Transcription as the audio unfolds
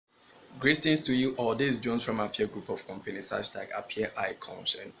Greetings to you all. This is Jones from Appeargh Group of Companies, #Appeargh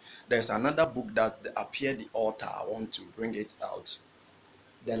Icons. And there's another book that the Appeargh the author, I want to bring it out.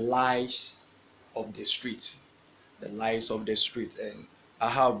 The Lies of the Street. The Lies of the Street. And I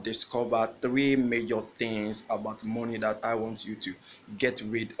have discovered three major things about money that I want you to get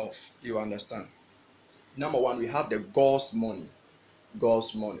rid of. You understand? Number one, we have the God's money.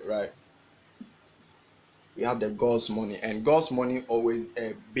 God's money, right? We have the God's money, and God's money always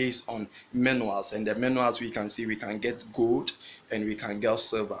based on minerals, and the minerals we can see, we can get gold and we can get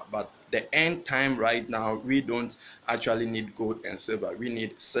silver. But the end time right now, we don't actually need gold and silver, we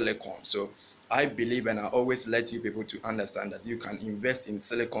need silicon. So I believe, and I always let you people to understand that you can invest in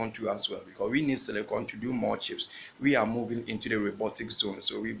silicon too as well, because we need silicon to do more chips. We are moving into the robotic zone,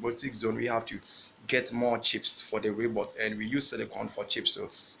 so robotic zone, we have to get more chips for the robot, and we use silicon for chips.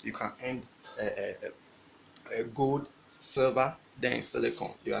 So you can end gold, silver, then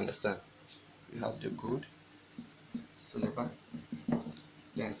silicon. You understand? You have the gold, silver,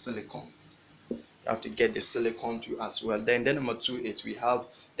 then silicon. You have to get the silicon too as well. Then number two is we have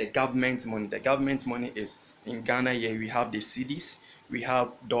the government money. The government money is in Ghana. Here we have the cedis, we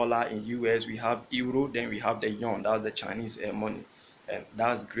have dollar in US, we have euro, then we have the yuan. That's the Chinese money. And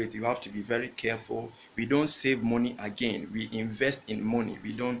that's great. You have to be very careful. We don't save money again, we invest in money.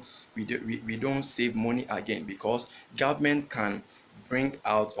 We don't save money again, because government can bring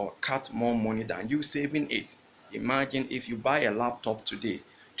out or cut more money than you saving it. Imagine if you buy a laptop today,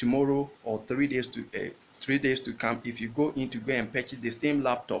 tomorrow or 3 days to come, if you go in to go and purchase the same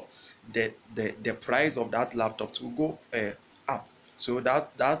laptop, the price of that laptop will go up. So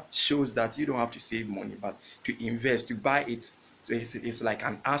that shows that you don't have to save money, but to invest, to buy it. So it's like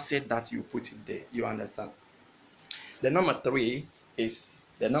an asset that you put it there. You understand? The number three is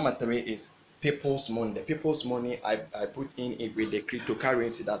people's money. The people's money, I put in it with the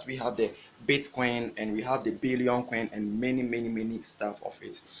cryptocurrency, that we have the Bitcoin and we have the billion coin and many stuff of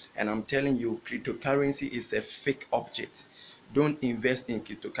it. And I'm telling you, cryptocurrency is a fake object. Don't invest in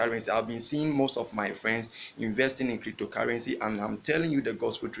cryptocurrency. I've been seeing most of my friends investing in cryptocurrency, and I'm telling you the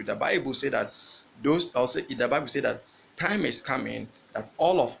gospel truth. The Bible said that the Bible said that time is coming that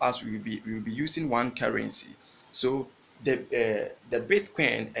all of us will be using one currency. So the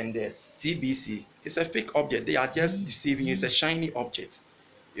Bitcoin and the TBC is a fake object. They are just deceiving you. It's a shiny object.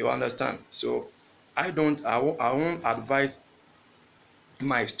 You understand? So I won't advise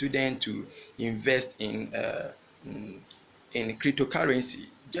my student to invest in cryptocurrency.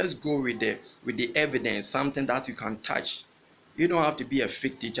 Just go with the evidence, something that you can touch. You don't have to be a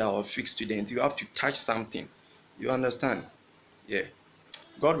fake teacher or a fake student. You have to touch something. You understand? Yeah.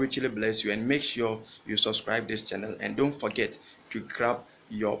 God richly bless you, and make sure you subscribe this channel, and don't forget to grab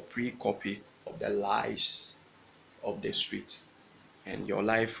your pre-copy of The Lies of the Street, and your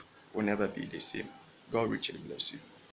life will never be the same. God richly bless you.